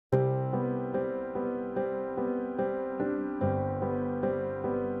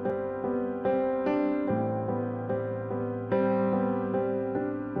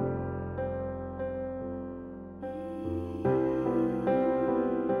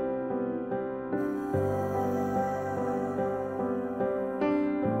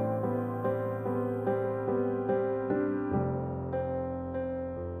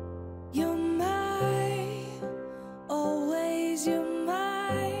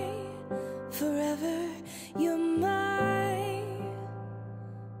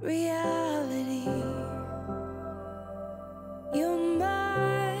reality. You're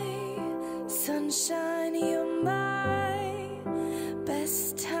my sunshine, you're my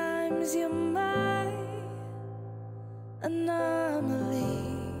best times, you're my anomaly.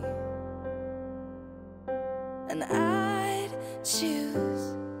 And I'd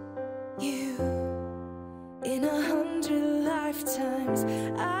choose you in 100 lifetimes.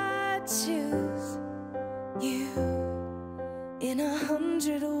 I'd choose you in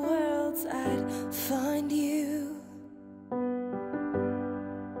 100 worlds. I'd find you,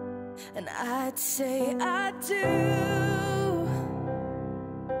 and I'd say I do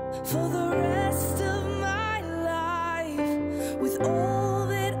for the rest of my life. With all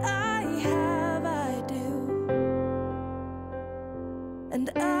that I have, I do, and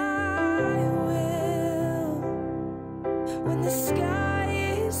I will. When the sky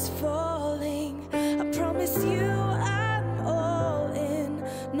is falling, I promise you I'm all in,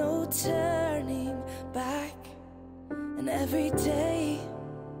 no turning back. And every day,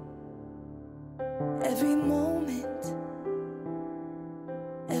 every moment,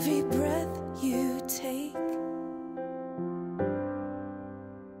 every breath you take.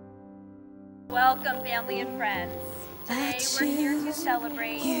 Welcome, family and friends. Today we're here to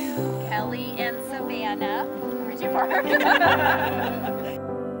celebrate Kelly and Savannah. Where's your park?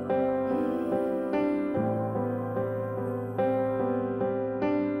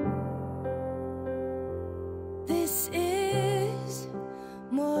 This is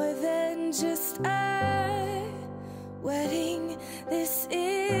more than just a wedding. This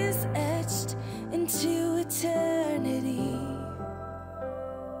is etched into eternity.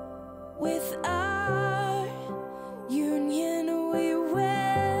 With our union, we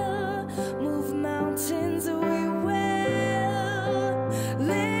will move mountains. We will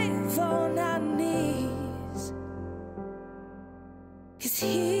live on our knees. 'Cause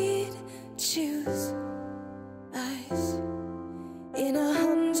he'd choose us in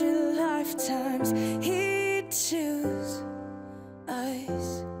 100 lifetimes. He'd choose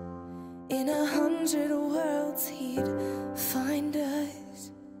us in 100 worlds. He'd find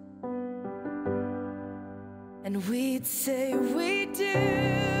us, and we'd say we do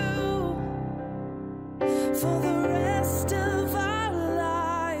for the rest of our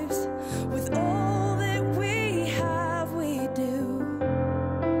lives. With all that we have, we do,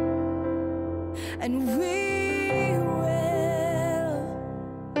 and we will.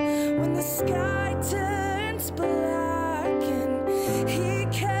 When the sky turns black and he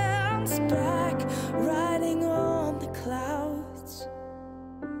comes back, riding on the clouds,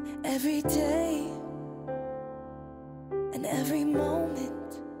 every day and every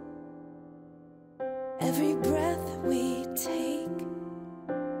moment, every breath we take,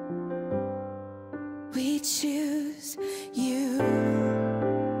 we choose you.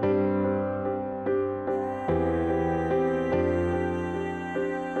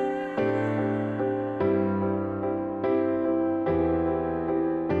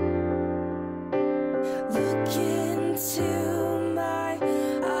 Look into my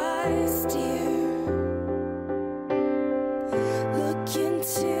eyes, dear. Look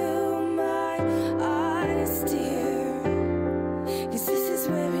into my eyes, dear. 'Cause this is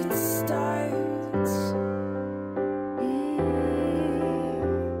where it starts.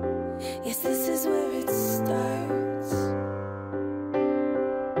 Yes, this is where it starts.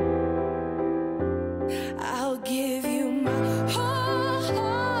 I'll give you my whole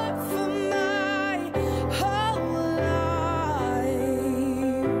heart for my whole life.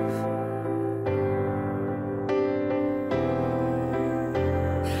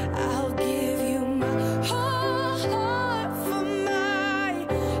 I'll give you my whole heart for my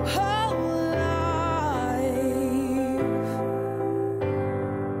whole life.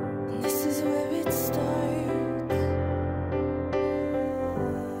 And this is where it starts.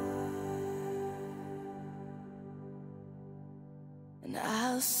 And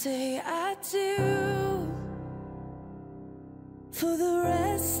I'll say I do for the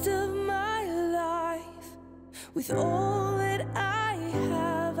rest of my life. With all that I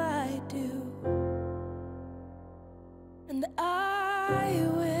have, I do, and I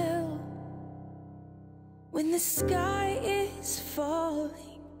will. When the sky is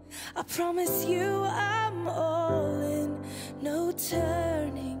falling, I promise you I'm all in, no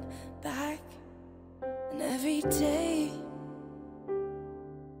turning back. And every day,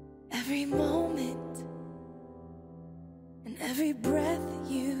 every moment, and every breath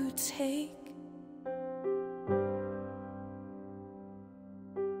you take,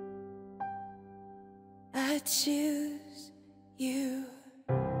 I choose you.